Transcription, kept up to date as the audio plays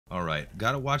Alright,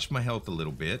 gotta watch my health a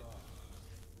little bit.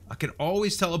 I can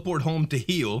always teleport home to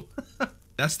heal.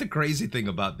 That's the crazy thing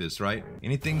about this, right?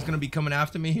 Anything's gonna be coming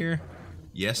after me here?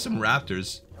 Yes, some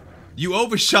raptors. You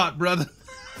overshot, brother.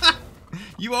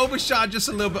 You overshot just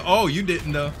a little bit. Oh, you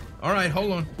didn't though. Alright,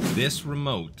 hold on. This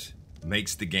remote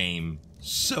makes the game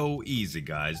so easy,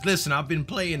 guys. Listen, I've been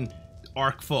playing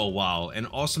ARK for a while, and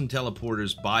Awesome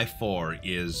Teleporters by far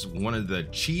is one of the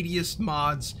cheatiest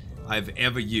mods I've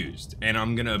ever used, and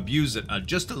I'm gonna abuse it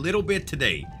just a little bit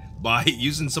today by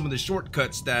using some of the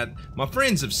shortcuts that my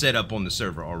friends have set up on the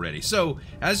server already. So,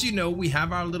 as you know, we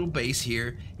have our little base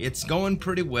here. It's going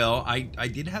pretty well. I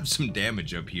did have some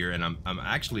damage up here, and I'm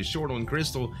actually short on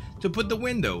crystal to put the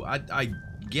window. I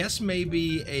guess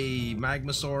maybe a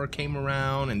magmasaur came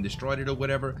around and destroyed it or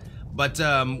whatever. But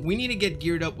we need to get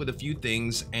geared up with a few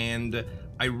things, and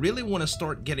I really want to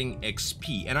start getting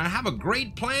XP. And I have a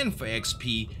great plan for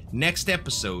XP next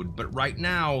episode, but right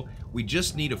now we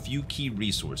just need a few key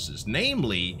resources,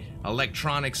 namely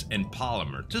electronics and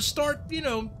polymer, to start, you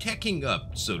know, teching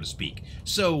up, so to speak.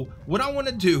 So what I want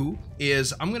to do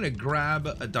is I'm going to grab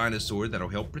a dinosaur that'll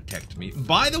help protect me.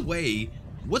 By the way,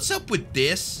 what's up with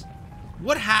this?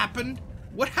 What happened?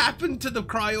 What happened to the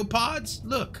cryopods?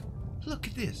 Look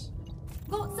at this.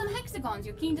 Got some hexagons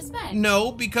you're keen to spend?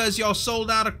 No, because y'all sold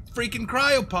out of freaking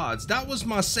cryopods. That was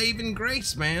my saving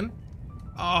grace, man.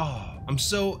 Oh, I'm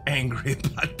so angry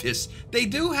about this. They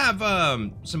do have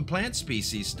some plant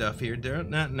species stuff here.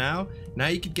 Now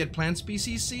you could get plant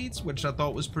species seeds, which I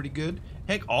thought was pretty good.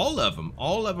 Heck, all of them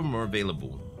are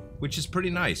available, which is pretty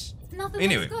nice. Nothing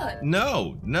anyway, looks good.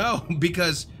 No,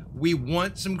 because we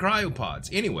want some cryopods.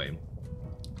 Anyway,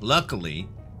 luckily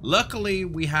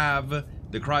we have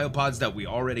the cryopods that we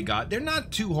already got. They're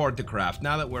not too hard to craft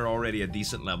now that we're already a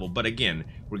decent level, but again,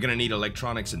 we're gonna need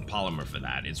electronics and polymer for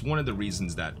that. It's one of the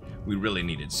reasons that we really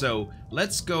need it. So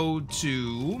let's go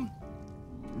to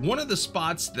one of the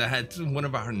spots that one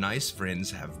of our nice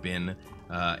friends have been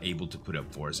able to put up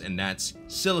for us, and that's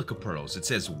silica pearls. It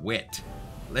says wet.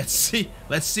 Let's see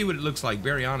what it looks like.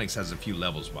 Baryonyx has a few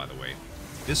levels, by the way.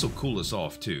 This will cool us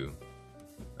off too.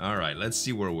 All right, let's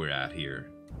see where we're at here.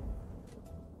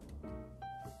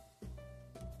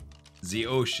 The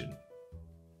ocean.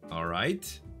 All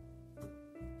right.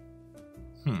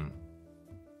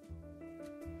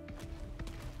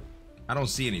 I don't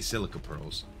see any silica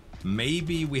pearls.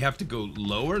 Maybe we have to go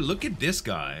lower. Look at this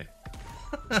guy.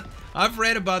 I've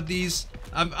read about these.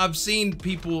 I've seen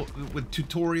people with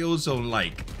tutorials on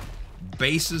like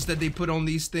bases that they put on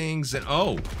these things, and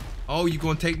oh, you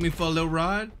gonna take me for a little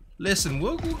ride? Listen,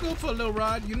 we'll go for a little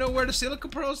ride. You know where the silica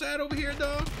pearls at over here,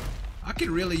 dog? I could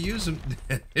really use them.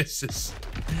 This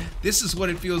is what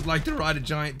it feels like to ride a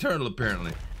giant turtle,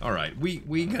 apparently. All right, we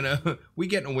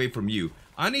getting away from you.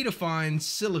 I need to find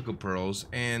silica pearls,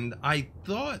 and I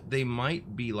thought they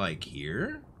might be like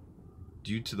here,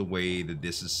 due to the way that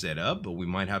this is set up, but we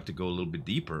might have to go a little bit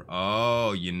deeper.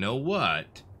 Oh, you know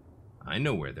what? I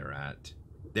know where they're at.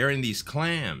 They're in these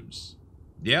clams.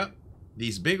 Yep,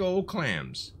 these big old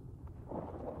clams.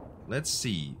 Let's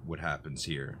see what happens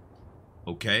here.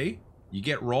 Okay. You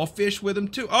get raw fish with them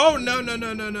too? Oh, no.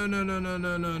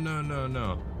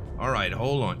 All right,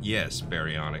 hold on. Yes,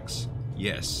 Baryonyx.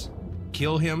 Yes.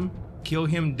 Kill him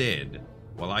dead.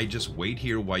 While I just wait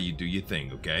here while you do your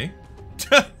thing, okay?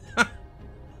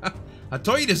 I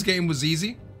told you this game was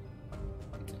easy.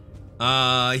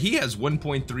 He has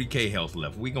 1.3k health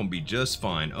left. We gonna be just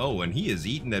fine. Oh, and he is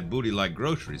eating that booty like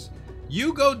groceries.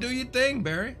 You go do your thing,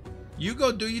 Barry. You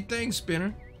go do your thing,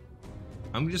 Spinner.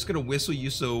 I'm just gonna whistle you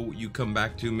so you come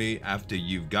back to me after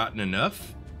you've gotten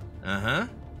enough. Uh-huh.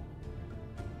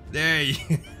 There you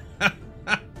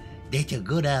That's a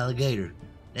good alligator.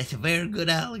 That's a very good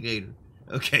alligator.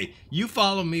 Okay, you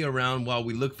follow me around while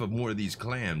we look for more of these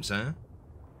clams, huh?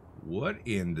 What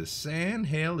in the sand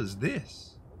hell is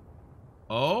this?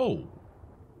 Oh.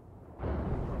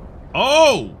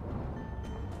 Oh!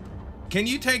 Can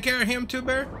you take care of him too,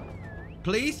 Bear?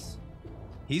 Please?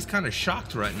 He's kind of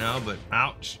shocked right now, but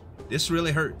ouch. This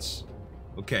really hurts.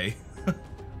 Okay.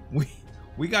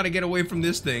 we got to get away from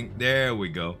this thing. There we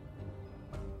go.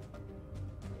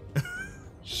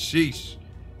 Sheesh.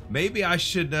 Maybe I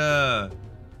should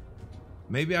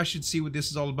see what this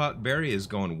is all about. Barry is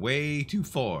going way too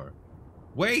far.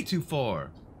 Way too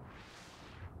far.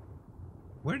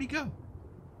 Where'd he go?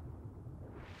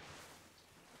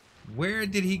 Where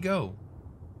did he go?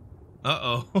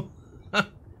 Uh-oh.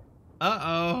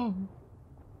 Uh-oh.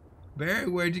 Barry,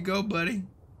 where'd you go, buddy?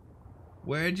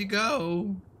 Where'd you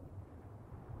go?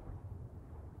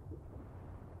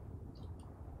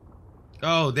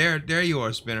 Oh, there you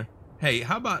are, Spinner. Hey,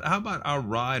 how about I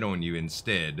ride on you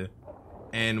instead,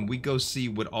 and we go see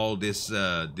what all this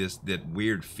that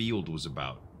weird field was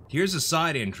about. Here's a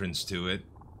side entrance to it.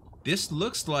 This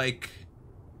looks like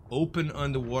open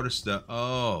underwater stuff.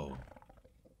 Oh,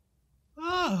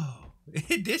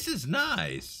 this is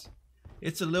nice.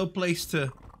 It's a little place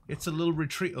to. It's a little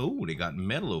retreat. Oh, they got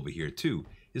metal over here too.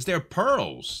 Is there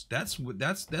pearls? That's what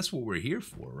we're here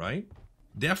for, right?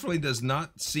 Definitely does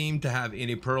not seem to have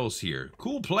any pearls here.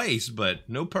 Cool place, but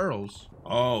no pearls.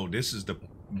 Oh, this is the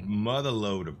mother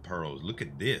load of pearls. Look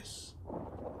at this.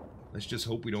 Let's just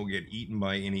hope we don't get eaten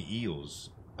by any eels.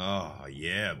 Oh,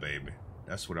 yeah, baby.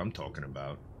 That's what I'm talking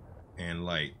about. And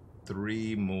like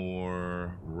 3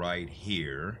 more right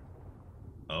here.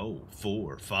 Oh,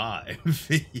 4, 5.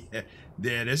 Yeah,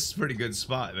 this is a pretty good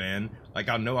spot, man. Like,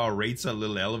 I know our rates are a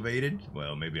little elevated.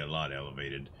 Well, maybe a lot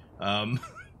elevated.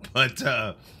 But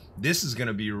this is going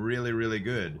to be really, really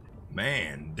good.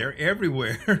 Man, they're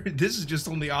everywhere. This is just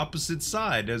on the opposite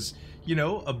side. There's, you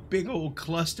know, a big old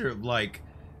cluster of like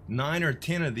 9 or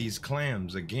 10 of these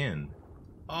clams again.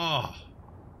 Oh,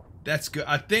 that's good.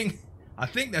 I think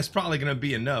that's probably going to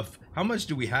be enough. How much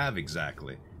do we have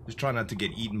exactly? Just try not to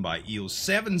get eaten by eels.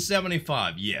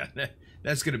 775. Yeah,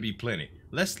 that's going to be plenty.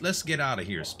 Let's get out of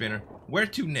here, Spinner. Where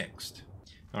to next?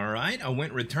 All right, I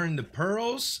went returned the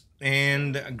pearls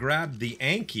and grabbed the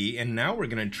Anki, and now we're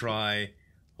going to try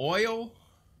oil,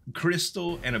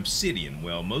 crystal, and obsidian.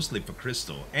 Well, mostly for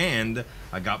crystal. And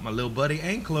I got my little buddy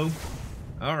Anklo.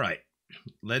 All right,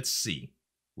 let's see.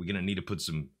 We're going to need to put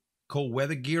some cold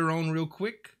weather gear on real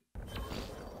quick.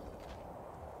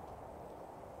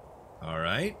 All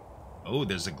right. Oh,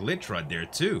 there's a glitch right there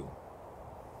too.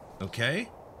 Okay.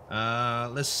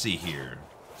 Let's see here.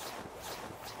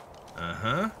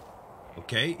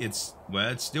 Okay, it's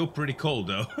still pretty cold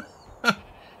though.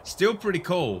 Still pretty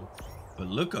cold. But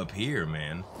look up here,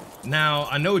 man. Now,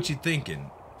 I know what you're thinking.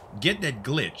 Get that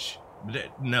glitch.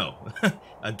 No.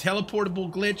 A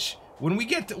teleportable glitch. When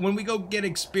we go get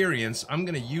experience, I'm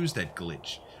gonna use that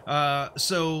glitch.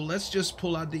 So let's just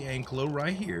pull out the Anklo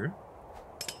right here.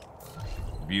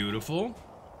 Beautiful.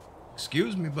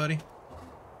 Excuse me, buddy.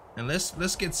 And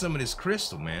let's get some of this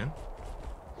crystal, man.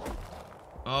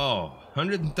 Oh,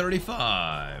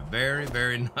 135. Very,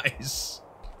 very nice.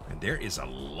 And there is a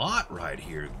lot right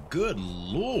here. Good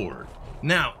Lord.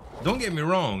 Now, don't get me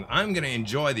wrong. I'm gonna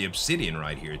enjoy the obsidian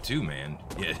right here too, man.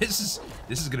 Yeah, this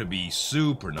is gonna be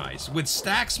super nice. With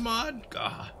Stacks mod,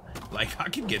 God, like I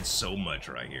can get so much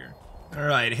right here. All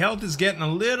right, health is getting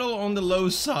a little on the low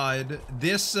side.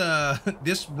 This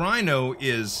rhino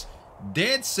is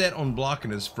dead set on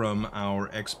blocking us from our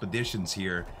expeditions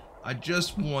here. I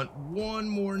just want one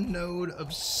more node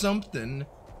of something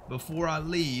before I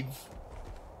leave.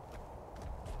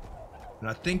 And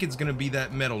I think it's gonna be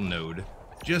that metal node,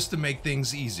 just to make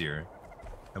things easier.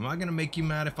 Am I gonna make you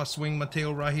mad if I swing my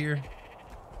tail right here?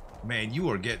 Man,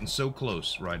 you are getting so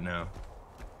close right now.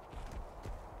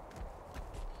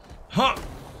 Huh!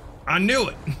 I knew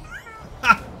it!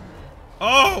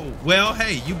 Oh, well,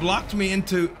 hey, you knocked me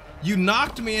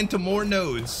into more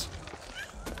nodes.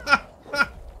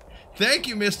 Thank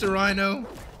you, Mr. Rhino.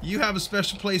 You have a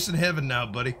special place in heaven now,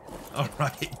 buddy. All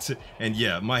right. And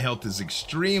yeah, my health is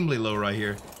extremely low right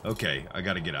here. Okay, I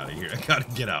gotta get out of here. I gotta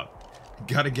get out.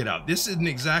 Gotta get out. This isn't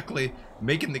exactly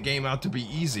making the game out to be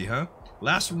easy, huh?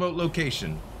 Last remote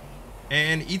location.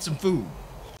 And eat some food.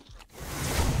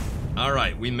 All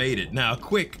right, we made it. Now,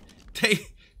 quick,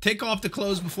 take off the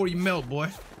clothes before you melt, boy.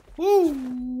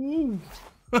 Woo!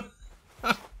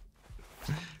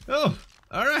 Oh,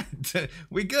 all right,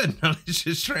 we good. Now let's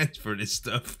just transfer this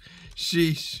stuff.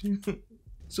 Sheesh.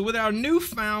 So with our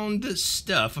newfound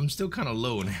stuff, I'm still kind of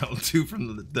low in health too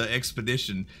from the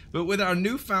expedition, but with our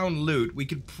newfound loot, we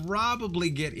could probably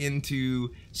get into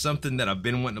something that I've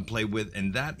been wanting to play with,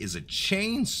 and that is a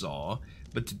chainsaw.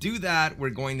 But to do that, we're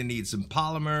going to need some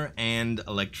polymer and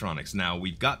electronics. Now,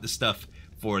 we've got the stuff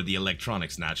for the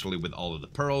electronics, naturally, with all of the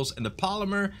pearls. And the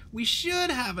polymer, we should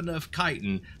have enough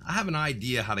chitin. I have an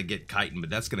idea how to get chitin, but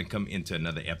that's going to come into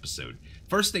another episode.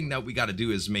 First thing that we got to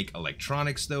do is make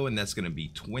electronics, though, and that's going to be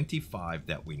 25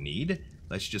 that we need.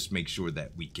 Let's just make sure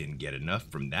that we can get enough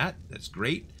from that. That's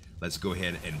great. Let's go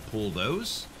ahead and pull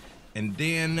those. And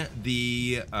then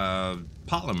the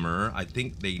polymer, I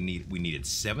think we needed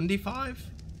 75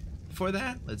 for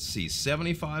that. Let's see,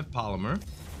 75 polymer.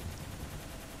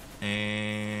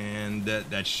 And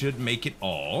that should make it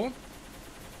all.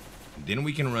 Then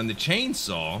we can run the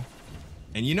chainsaw.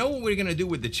 And you know what we're gonna do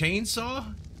with the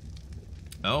chainsaw?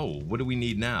 Oh, what do we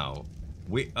need now?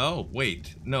 Oh,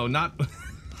 wait, no, not...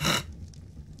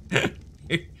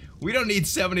 We don't need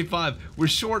 75. We're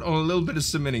short on a little bit of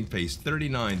cementing paste.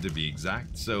 39 to be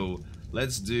exact. So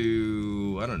let's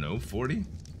do, I don't know, 40?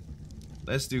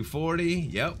 Let's do 40.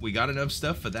 Yep, we got enough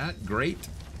stuff for that. Great.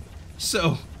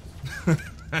 So,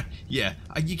 yeah,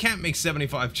 you can't make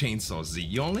 75 chainsaws, Z.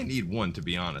 You only need one, to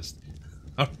be honest.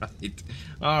 Alright.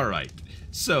 Alright.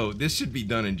 So, this should be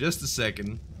done in just a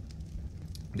second.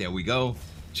 There we go.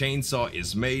 Chainsaw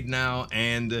is made now,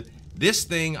 and this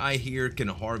thing I hear can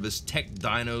harvest tech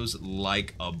dinos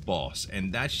like a boss,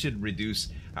 and that should reduce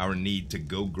our need to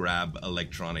go grab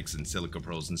electronics and silica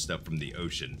pearls and stuff from the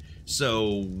ocean.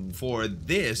 So for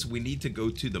this, we need to go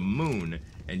to the moon,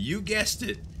 and you guessed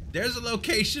it, there's a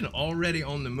location already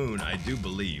on the moon, I do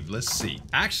believe. Let's see.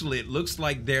 Actually, it looks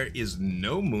like there is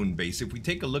no moon base. If we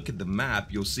take a look at the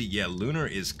map, you'll see, yeah, lunar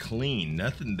is clean,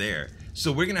 nothing there.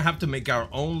 So we're gonna have to make our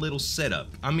own little setup.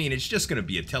 I mean, it's just gonna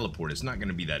be a teleport. It's not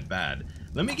gonna be that bad.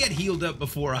 Let me get healed up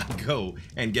before I go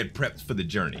and get prepped for the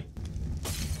journey.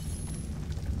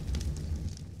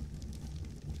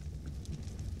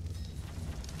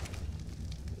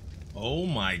 Oh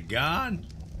my God.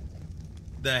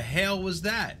 The hell was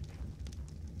that?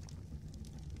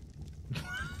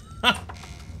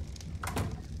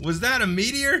 Was that a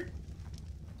meteor?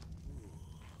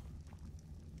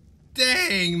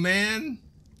 Dang, man.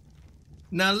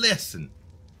 Now listen,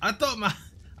 I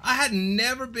had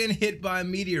never been hit by a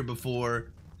meteor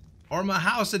before, or my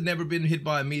house had never been hit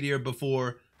by a meteor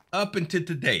before up until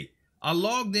today. I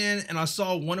logged in and I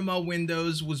saw one of my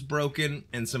windows was broken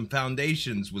and some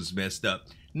foundations was messed up.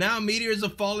 Now meteors are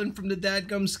falling from the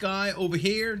dadgum sky over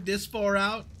here, this far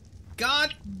out.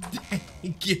 God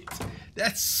dang it.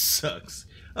 That sucks.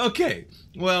 Okay,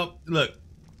 well, look.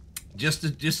 Just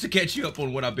to catch you up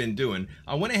on what I've been doing,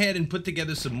 I went ahead and put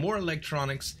together some more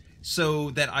electronics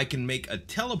so that I can make a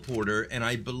teleporter, and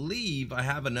I believe I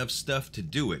have enough stuff to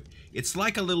do it. It's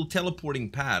like a little teleporting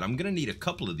pad. I'm gonna need a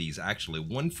couple of these actually,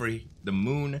 one for the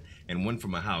moon and one for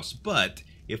my house. But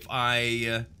if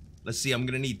I, let's see, I'm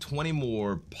gonna need 20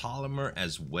 more polymer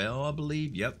as well, I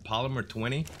believe. Yep, polymer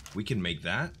 20, we can make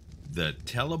that. The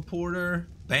teleporter,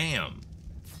 bam.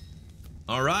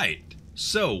 All right.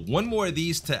 So, one more of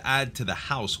these to add to the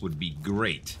house would be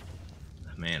great.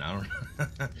 Man, I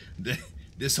don't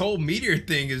this whole meteor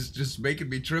thing is just making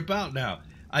me trip out now.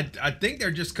 I think they're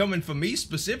just coming for me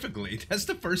specifically. That's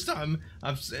the first time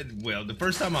I've said, well, the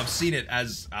first time I've seen it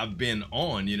as I've been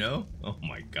on, you know? Oh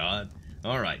my God.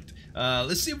 All right.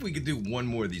 Let's see if we can do one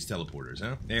more of these teleporters,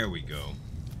 huh? There we go.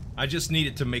 I just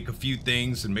needed to make a few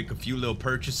things and make a few little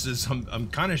purchases. I'm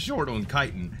kind of short on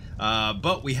chitin,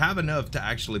 but we have enough to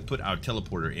actually put our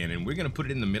teleporter in, and we're gonna put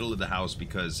it in the middle of the house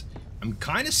because I'm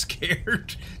kind of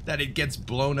scared that it gets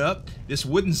blown up. This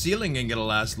wooden ceiling ain't gonna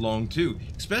last long too,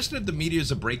 especially if the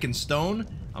meteors are breaking stone.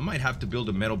 I might have to build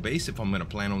a metal base if I'm gonna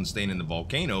plan on staying in the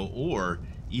volcano or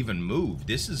even move.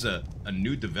 This is a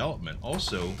new development.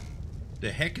 Also,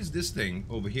 the heck is this thing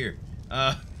over here?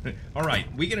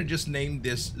 Alright, we're gonna just name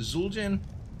this Zueljin.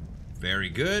 Very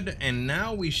good. And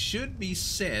now we should be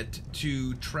set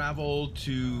to travel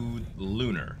to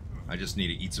lunar. I just need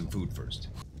to eat some food first.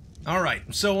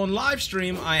 Alright, so on live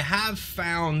stream, I have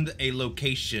found a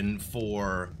location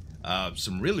for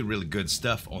some really good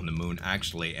stuff on the moon,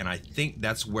 actually. And I think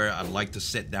that's where I'd like to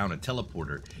set down a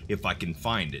teleporter if I can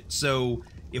find it. So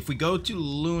if we go to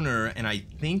lunar, and I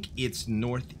think it's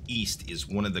northeast is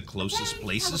one of the closest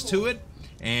places to it,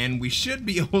 and we should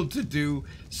be able to do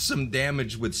some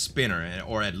damage with Spinner,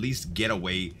 or at least get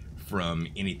away from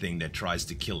anything that tries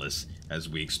to kill us as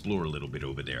we explore a little bit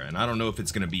over there. And I don't know if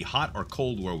it's going to be hot or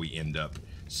cold where we end up,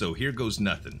 so here goes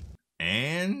nothing.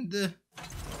 And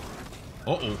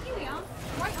uh-oh. Here we are,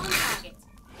 right on target.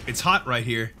 It's hot right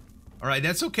here. Alright,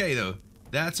 that's okay though.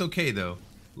 That's okay though.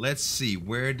 Let's see,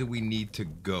 where do we need to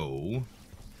go?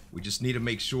 We just need to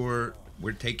make sure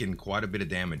we're taking quite a bit of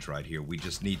damage right here. We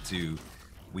need to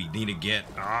get,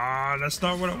 that's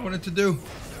not what I wanted to do.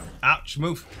 Ouch,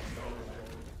 move.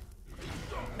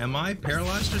 Am I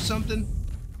paralyzed or something?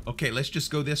 Okay, let's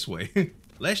just go this way.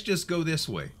 Let's just go this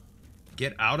way.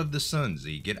 Get out of the sun,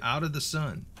 Z, get out of the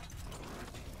sun.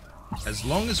 As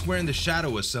long as we're in the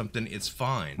shadow of something, it's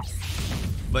fine.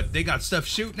 But they got stuff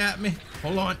shooting at me.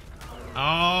 Hold on.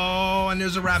 Oh, and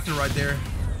there's a raptor right there.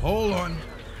 Hold on.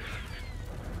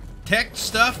 Tech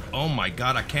stuff. Oh my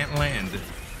God, I can't land.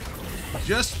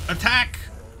 Just attack.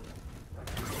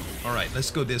 All right,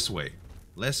 let's go this way.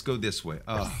 Let's go this way.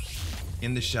 Oh,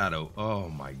 in the shadow. Oh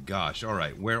my gosh. All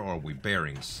right, where are we?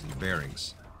 Bearings.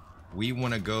 Bearings. We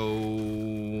want to go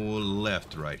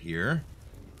left right here.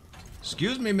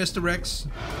 Excuse me, Mr. Rex.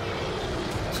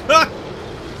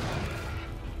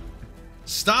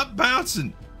 Stop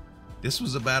bouncing. This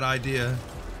was a bad idea.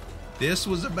 This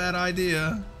was a bad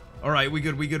idea. All right, we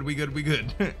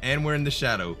good. And we're in the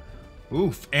shadow.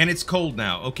 Oof, and it's cold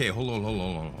now. Okay, hold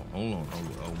on.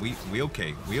 We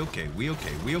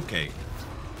okay.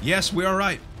 Yes, we're all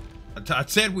right. I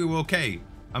said we were okay.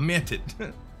 I meant it.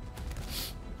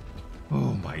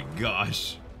 Oh my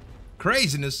gosh.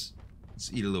 Craziness.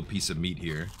 Let's eat a little piece of meat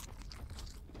here.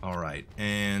 All right,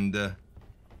 and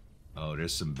oh,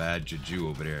 there's some bad juju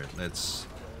over there. Let's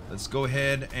go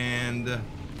ahead and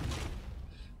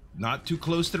not too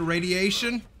close to the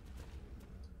radiation.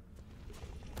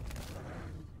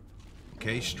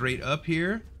 Okay, straight up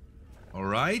here. All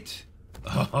right.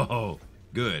 Oh,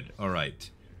 good. All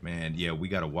right, man. Yeah, we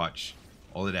gotta watch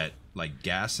all of that, like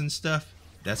gas and stuff.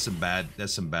 That's some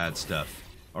bad stuff.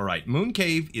 All right, Moon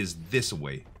Cave is this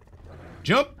way.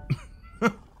 Jump.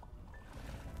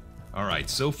 All right,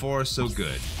 so far so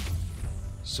good.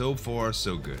 So far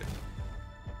so good.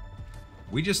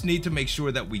 We just need to make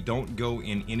sure that we don't go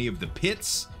in any of the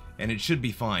pits, and it should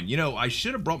be fine. You know, I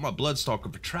should have brought my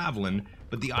Bloodstalker for traveling,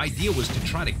 but the idea was to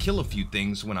try to kill a few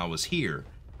things when I was here.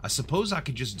 I suppose I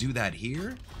could just do that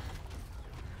here?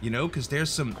 You know, because there's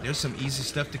some easy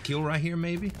stuff to kill right here,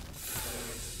 maybe?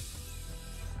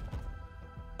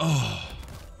 Oh.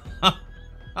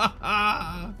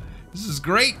 This is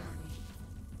great.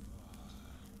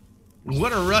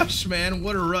 What a rush, man.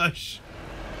 What a rush.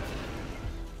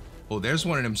 Oh, there's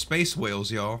one of them space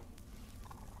whales, y'all.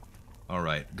 All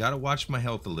right. Gotta watch my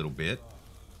health a little bit.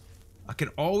 I can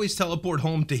always teleport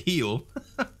home to heal.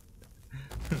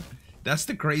 That's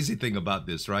the crazy thing about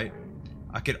this, right?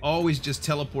 I could always just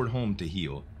teleport home to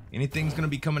heal. Anything's gonna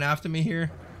be coming after me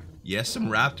here? Yes, some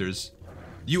raptors.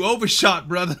 You overshot,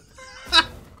 brother.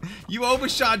 You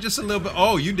overshot just a little bit.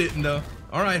 Oh, you didn't, though.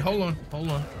 All right, hold on.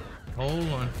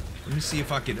 Let me see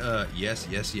if I could,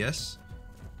 yes.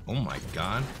 Oh my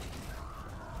God.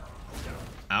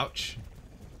 Ouch.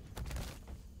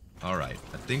 All right,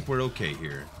 I think we're okay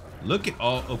here. Look at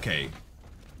all, okay.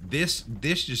 This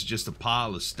is just a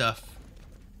pile of stuff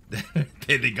that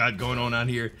they got going on out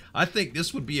here. I think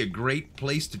this would be a great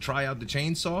place to try out the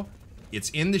chainsaw. It's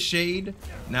in the shade.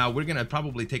 Now, we're gonna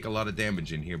probably take a lot of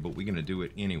damage in here, but we're gonna do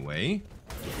it anyway.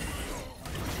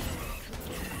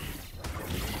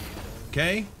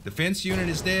 Okay, defense unit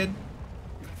is dead.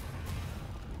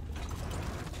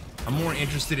 I'm more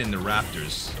interested in the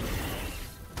raptors.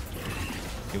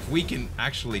 If we can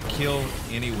actually kill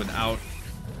any without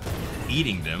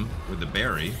eating them with the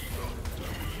berry.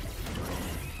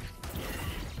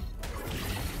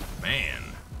 Man,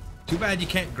 too bad you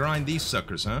can't grind these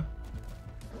suckers, huh?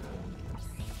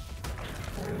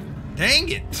 Dang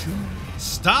it!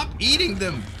 Stop eating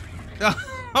them!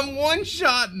 I'm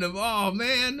one-shotting them. Oh,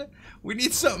 man. We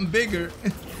need something bigger.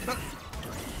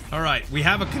 Alright, we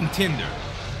have a contender.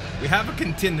 We have a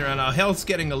contender, and our health's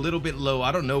getting a little bit low.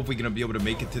 I don't know if we're going to be able to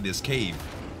make it to this cave.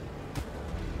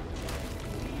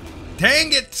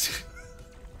 Dang it!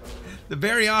 The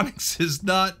Baryonyx is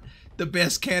not the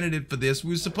best candidate for this.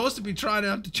 We were supposed to be trying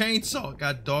out the chainsaw.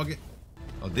 God dog it.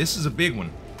 Oh, this is a big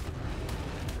one.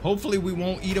 Hopefully we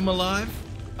won't eat him alive.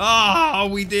 Oh,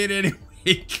 we did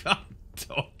anyway. God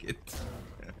dog it.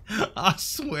 I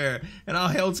swear. And our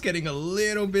health's getting a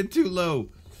little bit too low.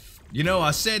 You know,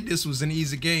 I said this was an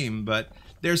easy game, but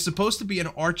there's supposed to be an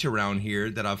arch around here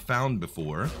that I've found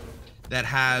before that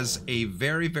has a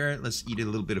very, let's eat a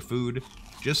little bit of food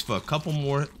just for a couple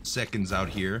more seconds out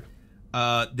here.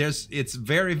 It's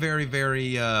very,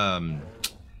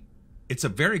 it's a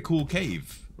very cool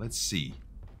cave. Let's see.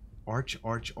 Arch.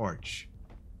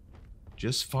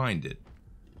 Just find it.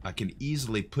 I can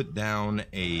easily put down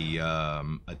a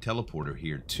teleporter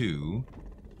here too,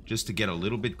 just to get a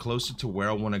little bit closer to where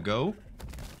I want to go.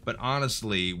 But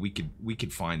honestly, we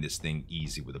could find this thing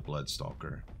easy with a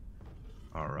Bloodstalker.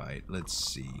 All right, let's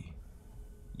see.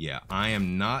 Yeah, I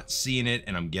am not seeing it,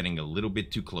 and I'm getting a little bit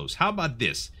too close. How about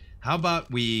this? How about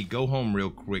we go home real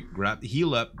quick,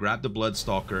 heal up, grab the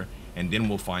Bloodstalker, and then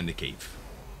we'll find the cave.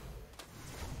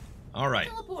 All right,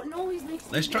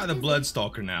 let's try the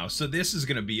Bloodstalker now. So this is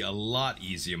going to be a lot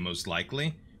easier, most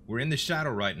likely. We're in the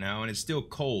shadow right now, and it's still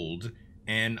cold.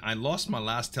 And I lost my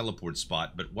last teleport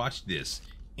spot, but watch this.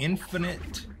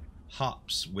 Infinite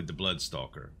hops with the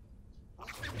Bloodstalker.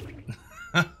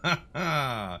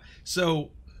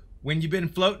 So, when you've been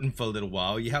floating for a little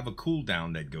while, you have a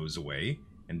cooldown that goes away.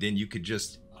 And then you could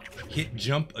just hit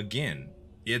jump again.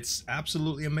 It's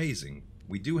absolutely amazing.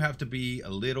 We do have to be a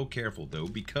little careful, though,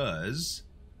 because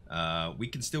we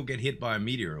can still get hit by a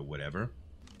meteor or whatever.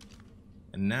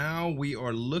 And now we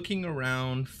are looking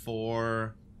around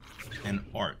for an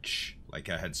arch, like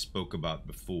I had spoke about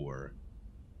before.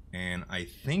 And I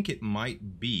think it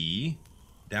might be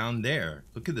down there.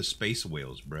 Look at the space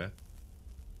whales, bruh.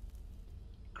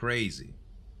 Crazy.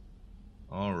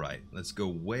 Alright, let's go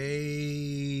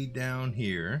way down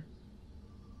here.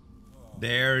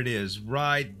 There it is,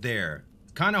 right there.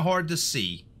 Kind of hard to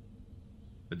see,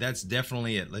 but that's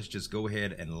definitely it. Let's just go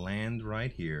ahead and land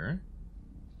right here.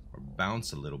 Or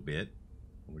bounce a little bit.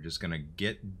 We're just gonna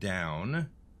get down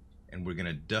and we're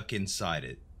gonna duck inside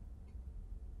it.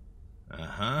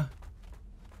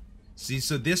 See,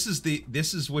 so this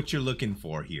is what you're looking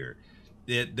for here.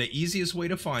 The easiest way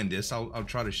to find this, I'll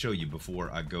try to show you before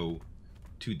I go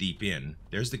too deep in.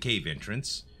 There's the cave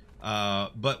entrance.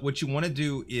 But what you want to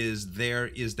do is there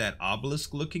is that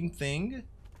obelisk looking thing.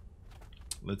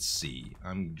 Let's see.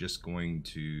 I'm just going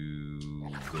to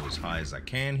go as high as I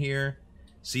can here.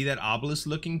 See that obelisk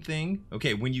looking thing?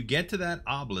 Okay, when you get to that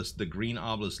obelisk, the green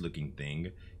obelisk looking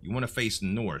thing, you want to face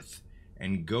north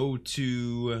and go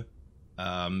to,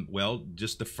 well,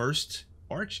 just the first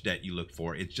arch that you look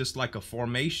for. It's just like a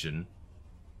formation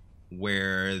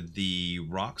where the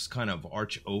rocks kind of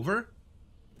arch over.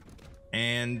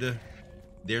 And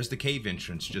there's the cave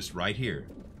entrance just right here.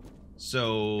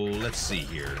 So, let's see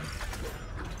here.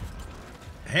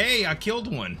 Hey, I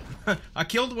killed one. I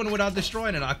killed one without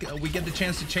destroying it. We get the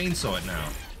chance to chainsaw it now.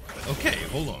 Okay,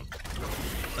 hold on.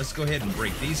 Let's go ahead and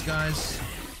break these guys.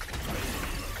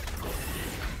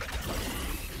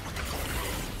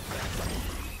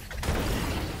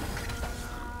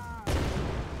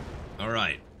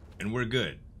 Alright, and we're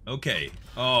good. Okay.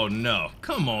 Oh, no.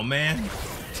 Come on, man.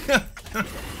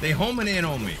 They homing in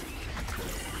on me.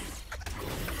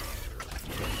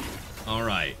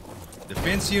 Alright.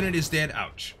 Defense unit is dead.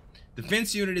 Ouch.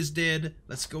 Defense unit is dead.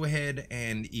 Let's go ahead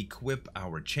and equip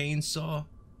our chainsaw.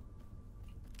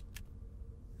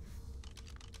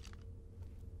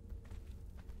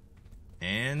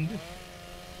 And...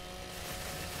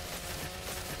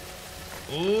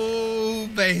 oh,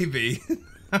 baby.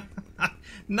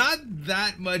 Not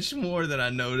that much more than I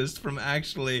noticed from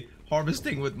actually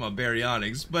harvesting with my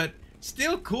baryonyx, but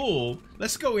still cool.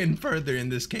 Let's go in further in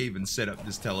this cave and set up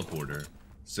this teleporter.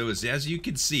 So as you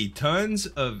can see, tons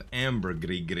of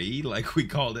ambergris, like we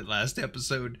called it last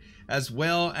episode, as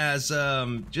well as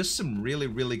just some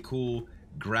really cool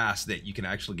grass that you can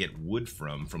actually get wood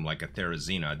from like a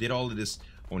therizina. I did all of this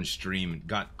on stream,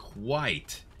 got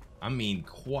quite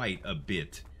a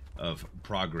bit of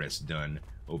progress done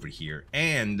over here.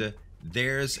 And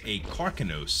there's a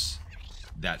carcanos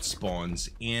that spawns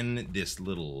in this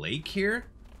little lake here,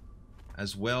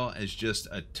 as well as just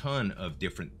a ton of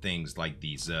different things like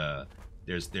these.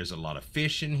 There's a lot of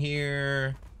fish in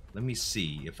here. Let me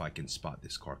see if I can spot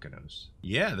this carcanos.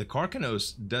 Yeah, the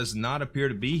carcanos does not appear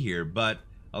to be here, but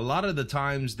a lot of the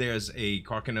times there's a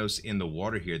carcanos in the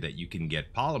water here that you can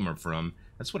get polymer from.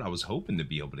 That's what I was hoping to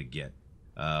be able to get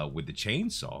with the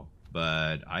chainsaw,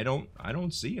 but I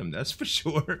don't see him. That's for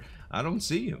sure. I don't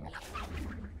see him.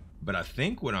 But I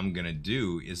think what I'm gonna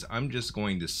do is I'm just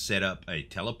going to set up a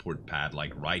teleport pad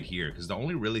like right here, because the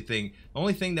only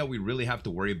thing that we really have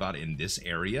to worry about in this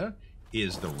area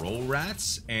is the roll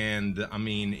rats. And I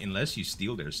mean, unless you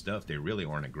steal their stuff, they really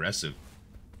aren't aggressive.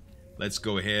 Let's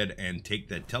go ahead and take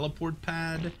that teleport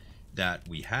pad that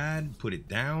we had, put it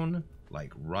down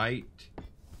like right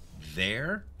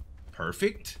there.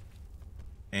 Perfect.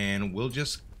 And we'll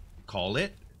just call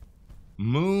it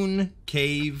Moon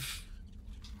Cave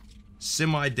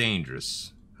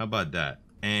Semi-Dangerous. How about that?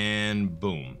 And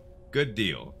boom. Good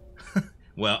deal.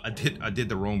 Well, I did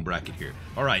the wrong bracket here.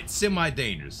 All right,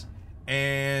 semi-dangerous.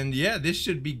 And yeah, this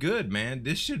should be good, man.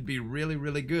 This should be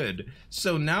really good.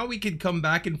 So now we can come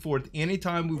back and forth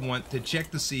anytime we want to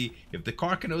check to see if the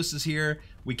carcanos is here.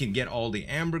 We can get all the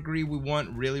ambergris we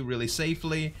want really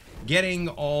safely. Getting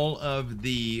all of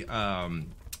the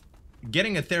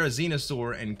getting a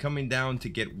therizinosaur and coming down to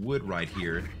get wood right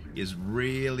here is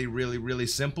really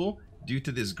simple due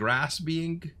to this grass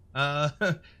being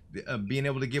being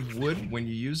able to give wood when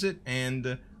you use it.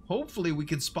 And hopefully we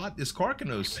can spot this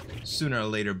carcanos sooner or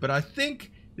later. But I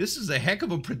think this is a heck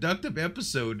of a productive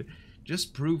episode,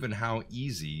 just proving how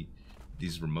easy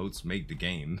these remotes make the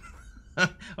game. I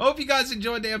hope you guys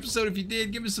enjoyed the episode. If you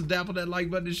did, give me some dap on that like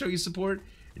button to show your support.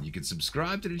 And you can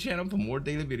subscribe to the channel for more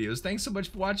daily videos. Thanks so much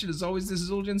for watching. As always, this is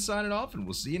Zueljin signing off, and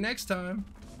we'll see you next time.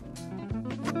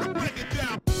 Break it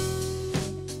down.